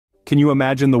Can you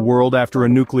imagine the world after a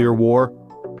nuclear war?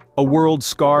 A world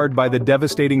scarred by the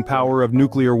devastating power of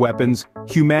nuclear weapons,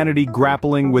 humanity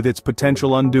grappling with its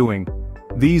potential undoing.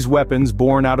 These weapons,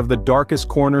 born out of the darkest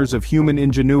corners of human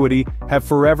ingenuity, have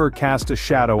forever cast a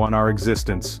shadow on our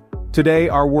existence. Today,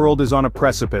 our world is on a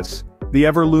precipice. The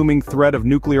ever-looming threat of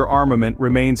nuclear armament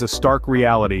remains a stark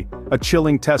reality, a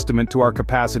chilling testament to our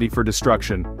capacity for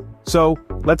destruction. So,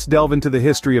 let's delve into the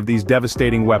history of these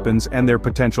devastating weapons and their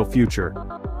potential future.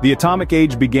 The atomic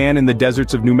age began in the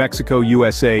deserts of New Mexico,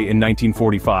 USA in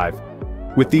 1945.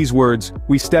 With these words,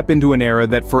 we step into an era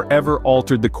that forever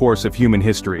altered the course of human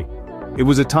history. It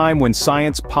was a time when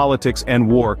science, politics, and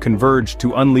war converged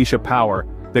to unleash a power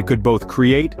that could both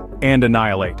create and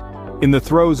annihilate. In the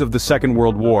throes of the Second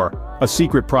World War, a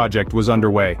secret project was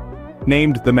underway.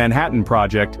 Named the Manhattan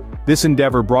Project, this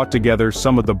endeavor brought together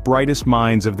some of the brightest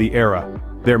minds of the era.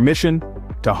 Their mission?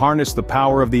 To harness the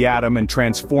power of the atom and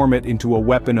transform it into a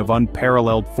weapon of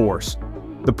unparalleled force.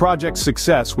 The project's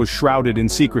success was shrouded in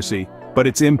secrecy, but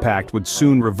its impact would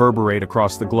soon reverberate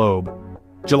across the globe.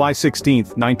 July 16,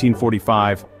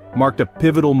 1945, marked a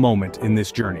pivotal moment in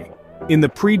this journey. In the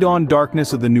pre-dawn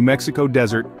darkness of the New Mexico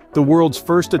desert, the world's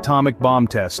first atomic bomb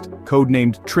test,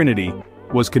 codenamed Trinity,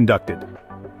 was conducted.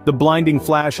 The blinding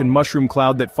flash and mushroom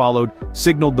cloud that followed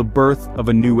signaled the birth of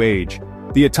a new age.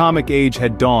 The atomic age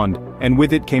had dawned, and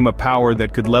with it came a power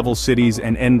that could level cities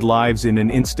and end lives in an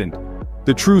instant.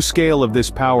 The true scale of this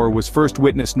power was first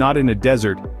witnessed not in a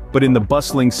desert, but in the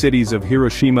bustling cities of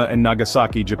Hiroshima and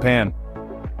Nagasaki, Japan.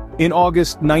 In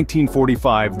August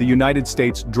 1945, the United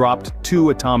States dropped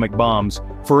 2 atomic bombs,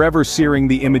 forever searing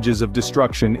the images of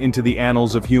destruction into the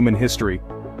annals of human history.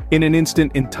 In an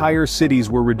instant, entire cities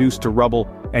were reduced to rubble,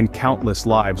 and countless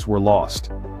lives were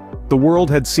lost. The world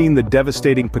had seen the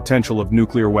devastating potential of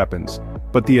nuclear weapons,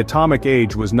 but the atomic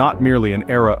age was not merely an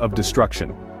era of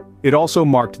destruction. It also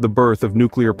marked the birth of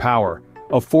nuclear power,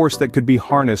 a force that could be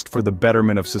harnessed for the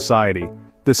betterment of society.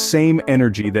 The same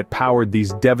energy that powered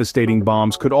these devastating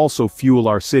bombs could also fuel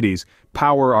our cities,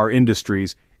 power our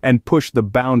industries, and push the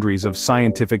boundaries of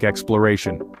scientific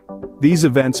exploration. These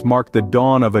events marked the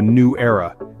dawn of a new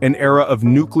era, an era of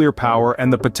nuclear power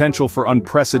and the potential for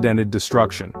unprecedented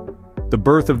destruction. The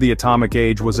birth of the atomic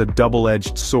age was a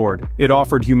double-edged sword. It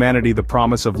offered humanity the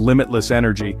promise of limitless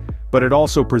energy, but it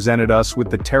also presented us with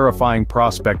the terrifying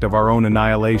prospect of our own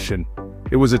annihilation.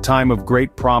 It was a time of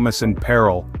great promise and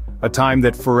peril, a time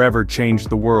that forever changed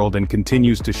the world and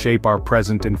continues to shape our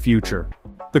present and future.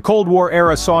 The Cold War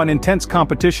era saw an intense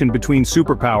competition between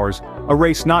superpowers, a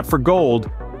race not for gold,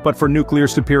 but for nuclear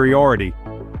superiority.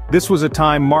 This was a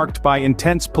time marked by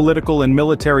intense political and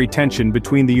military tension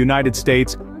between the United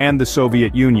States and the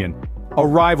Soviet Union, a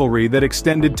rivalry that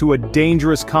extended to a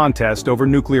dangerous contest over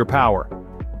nuclear power.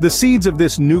 The seeds of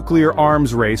this nuclear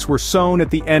arms race were sown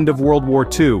at the end of World War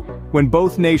II, when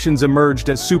both nations emerged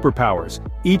as superpowers,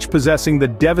 each possessing the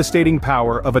devastating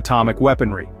power of atomic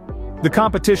weaponry. The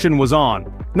competition was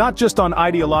on, not just on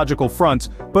ideological fronts,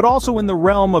 but also in the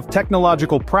realm of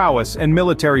technological prowess and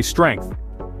military strength.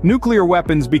 Nuclear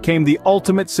weapons became the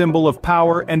ultimate symbol of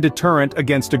power and deterrent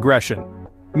against aggression.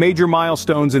 Major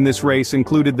milestones in this race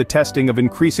included the testing of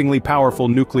increasingly powerful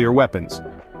nuclear weapons.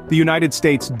 The United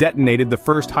States detonated the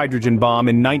first hydrogen bomb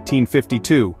in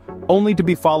 1952, only to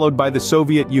be followed by the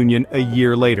Soviet Union a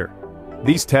year later.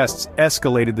 These tests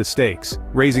escalated the stakes,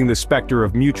 raising the specter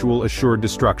of mutual assured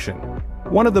destruction.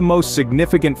 One of the most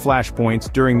significant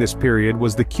flashpoints during this period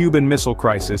was the Cuban Missile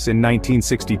Crisis in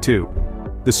 1962.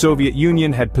 The Soviet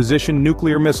Union had positioned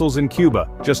nuclear missiles in Cuba,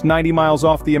 just 90 miles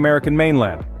off the American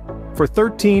mainland. For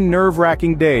 13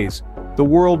 nerve-wracking days, the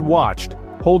world watched,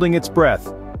 holding its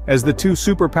breath, as the two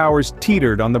superpowers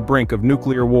teetered on the brink of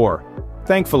nuclear war.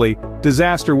 Thankfully,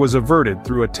 disaster was averted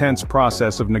through a tense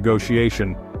process of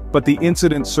negotiation, but the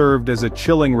incident served as a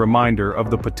chilling reminder of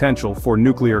the potential for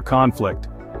nuclear conflict.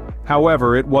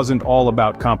 However, it wasn't all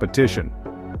about competition.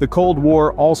 The Cold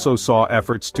War also saw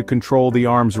efforts to control the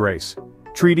arms race.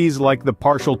 Treaties like the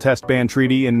Partial Test Ban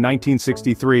Treaty in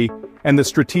 1963 and the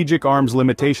Strategic Arms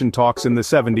Limitation talks in the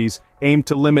 70s aimed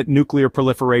to limit nuclear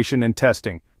proliferation and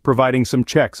testing, providing some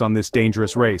checks on this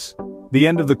dangerous race. The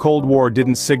end of the Cold War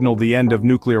didn't signal the end of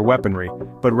nuclear weaponry,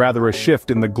 but rather a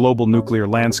shift in the global nuclear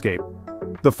landscape.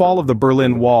 The fall of the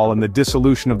Berlin Wall and the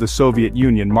dissolution of the Soviet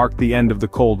Union marked the end of the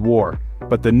Cold War,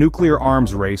 but the nuclear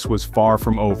arms race was far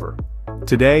from over.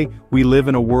 Today, we live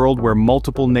in a world where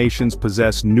multiple nations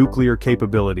possess nuclear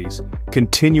capabilities,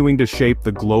 continuing to shape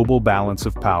the global balance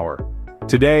of power.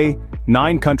 Today,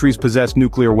 9 countries possess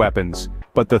nuclear weapons,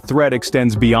 but the threat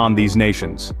extends beyond these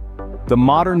nations. The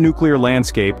modern nuclear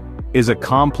landscape is a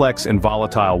complex and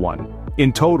volatile one.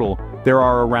 In total, there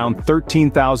are around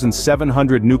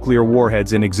 13,700 nuclear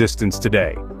warheads in existence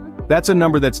today. That's a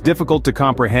number that's difficult to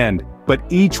comprehend, but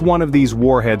each one of these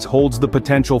warheads holds the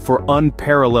potential for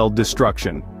unparalleled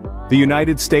destruction. The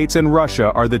United States and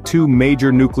Russia are the two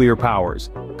major nuclear powers,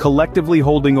 collectively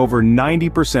holding over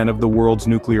 90% of the world's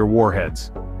nuclear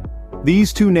warheads.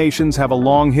 These two nations have a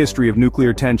long history of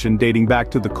nuclear tension dating back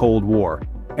to the Cold War,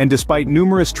 and despite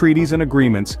numerous treaties and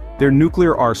agreements, their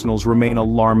nuclear arsenals remain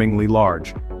alarmingly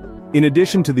large. In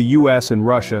addition to the US and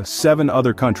Russia, 7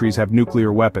 other countries have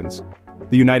nuclear weapons.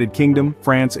 The United Kingdom,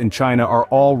 France, and China are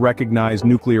all recognized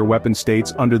nuclear weapon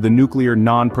states under the Nuclear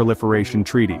Non-Proliferation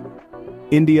Treaty.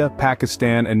 India,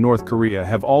 Pakistan, and North Korea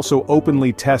have also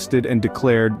openly tested and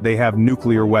declared they have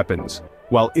nuclear weapons,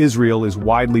 while Israel is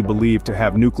widely believed to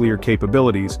have nuclear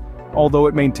capabilities, although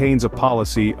it maintains a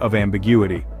policy of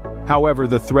ambiguity. However,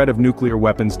 the threat of nuclear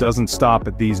weapons doesn't stop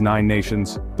at these 9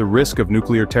 nations. The risk of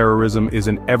nuclear terrorism is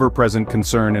an ever-present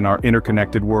concern in our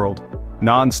interconnected world.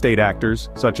 Non-state actors,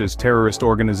 such as terrorist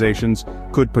organizations,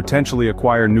 could potentially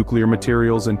acquire nuclear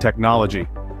materials and technology.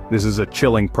 This is a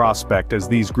chilling prospect as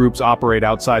these groups operate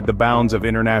outside the bounds of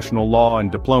international law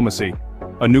and diplomacy.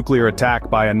 A nuclear attack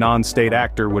by a non-state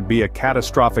actor would be a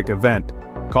catastrophic event,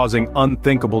 causing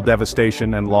unthinkable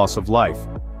devastation and loss of life.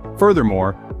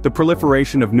 Furthermore, the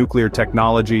proliferation of nuclear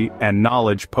technology and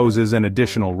knowledge poses an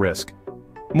additional risk.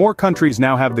 More countries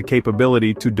now have the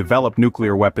capability to develop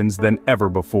nuclear weapons than ever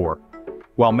before.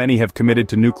 While many have committed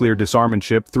to nuclear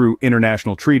disarmament through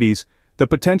international treaties, the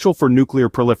potential for nuclear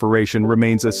proliferation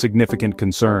remains a significant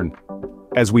concern.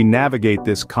 As we navigate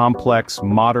this complex,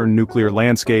 modern nuclear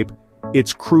landscape,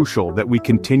 it's crucial that we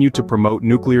continue to promote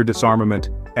nuclear disarmament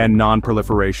and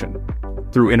non-proliferation.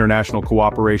 Through international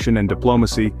cooperation and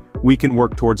diplomacy, we can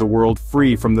work towards a world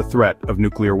free from the threat of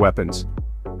nuclear weapons.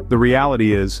 The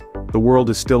reality is, the world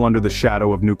is still under the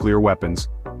shadow of nuclear weapons,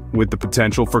 with the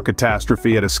potential for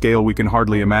catastrophe at a scale we can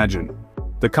hardly imagine.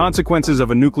 The consequences of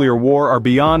a nuclear war are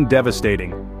beyond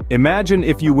devastating. Imagine,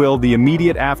 if you will, the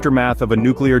immediate aftermath of a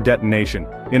nuclear detonation.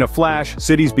 In a flash,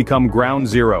 cities become ground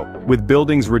zero, with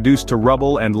buildings reduced to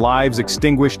rubble and lives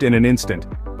extinguished in an instant.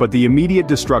 But the immediate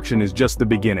destruction is just the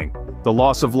beginning. The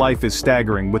loss of life is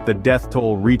staggering, with the death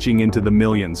toll reaching into the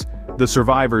millions. The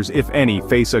survivors, if any,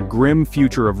 face a grim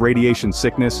future of radiation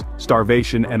sickness,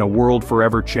 starvation, and a world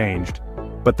forever changed.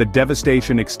 But the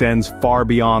devastation extends far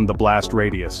beyond the blast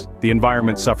radius. The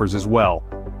environment suffers as well.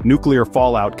 Nuclear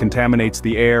fallout contaminates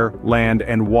the air, land,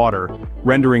 and water,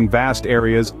 rendering vast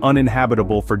areas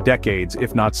uninhabitable for decades,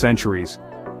 if not centuries.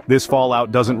 This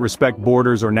fallout doesn't respect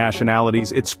borders or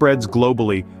nationalities, it spreads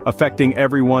globally, affecting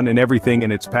everyone and everything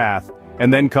in its path.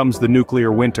 And then comes the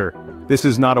nuclear winter. This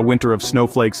is not a winter of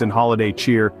snowflakes and holiday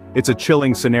cheer, it's a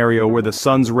chilling scenario where the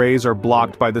sun's rays are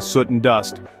blocked by the soot and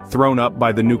dust, thrown up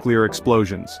by the nuclear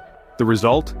explosions. The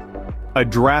result? A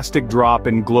drastic drop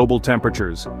in global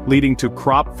temperatures, leading to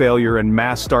crop failure and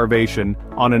mass starvation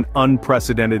on an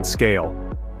unprecedented scale.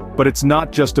 But it's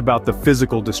not just about the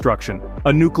physical destruction.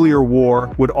 A nuclear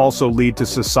war would also lead to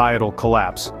societal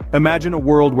collapse. Imagine a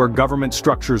world where government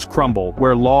structures crumble,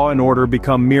 where law and order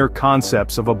become mere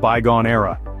concepts of a bygone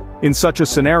era. In such a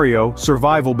scenario,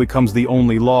 survival becomes the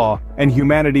only law, and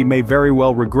humanity may very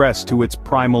well regress to its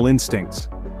primal instincts.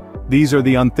 These are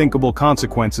the unthinkable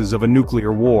consequences of a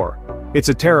nuclear war. It's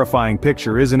a terrifying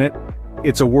picture, isn't it?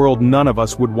 It's a world none of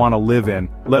us would want to live in,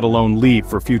 let alone leave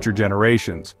for future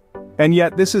generations. And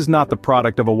yet this is not the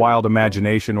product of a wild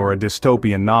imagination or a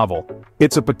dystopian novel.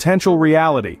 It's a potential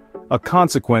reality, a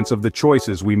consequence of the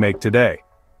choices we make today.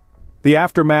 The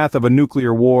aftermath of a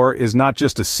nuclear war is not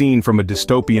just a scene from a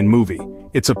dystopian movie,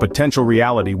 it's a potential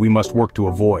reality we must work to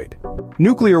avoid.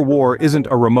 Nuclear war isn't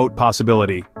a remote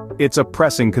possibility, it's a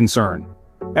pressing concern.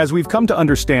 As we've come to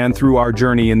understand through our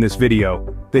journey in this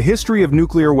video, the history of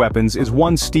nuclear weapons is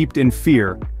one steeped in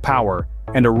fear, power,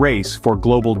 and a race for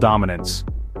global dominance.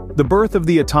 The birth of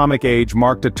the atomic age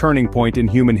marked a turning point in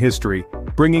human history,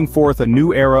 bringing forth a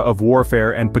new era of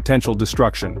warfare and potential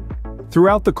destruction.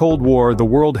 Throughout the Cold War, the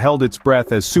world held its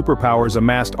breath as superpowers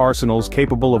amassed arsenals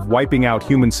capable of wiping out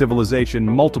human civilization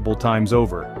multiple times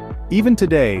over. Even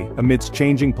today, amidst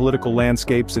changing political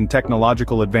landscapes and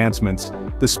technological advancements,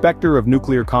 the specter of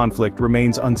nuclear conflict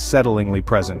remains unsettlingly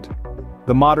present.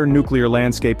 The modern nuclear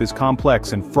landscape is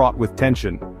complex and fraught with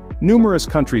tension. Numerous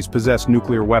countries possess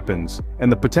nuclear weapons,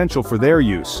 and the potential for their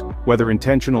use, whether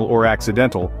intentional or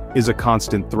accidental, is a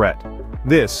constant threat.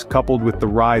 This, coupled with the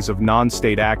rise of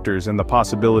non-state actors and the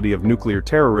possibility of nuclear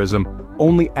terrorism,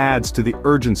 only adds to the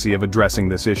urgency of addressing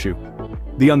this issue.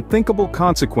 The unthinkable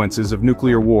consequences of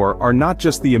nuclear war are not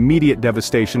just the immediate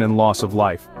devastation and loss of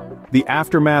life. The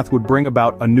aftermath would bring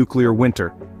about a nuclear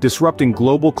winter, disrupting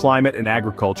global climate and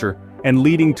agriculture, and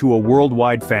leading to a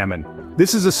worldwide famine.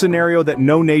 This is a scenario that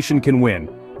no nation can win.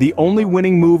 The only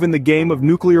winning move in the game of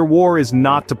nuclear war is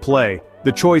not to play.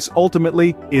 The choice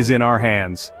ultimately is in our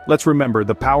hands. Let's remember,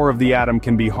 the power of the atom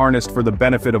can be harnessed for the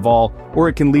benefit of all, or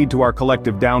it can lead to our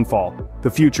collective downfall. The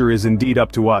future is indeed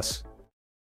up to us.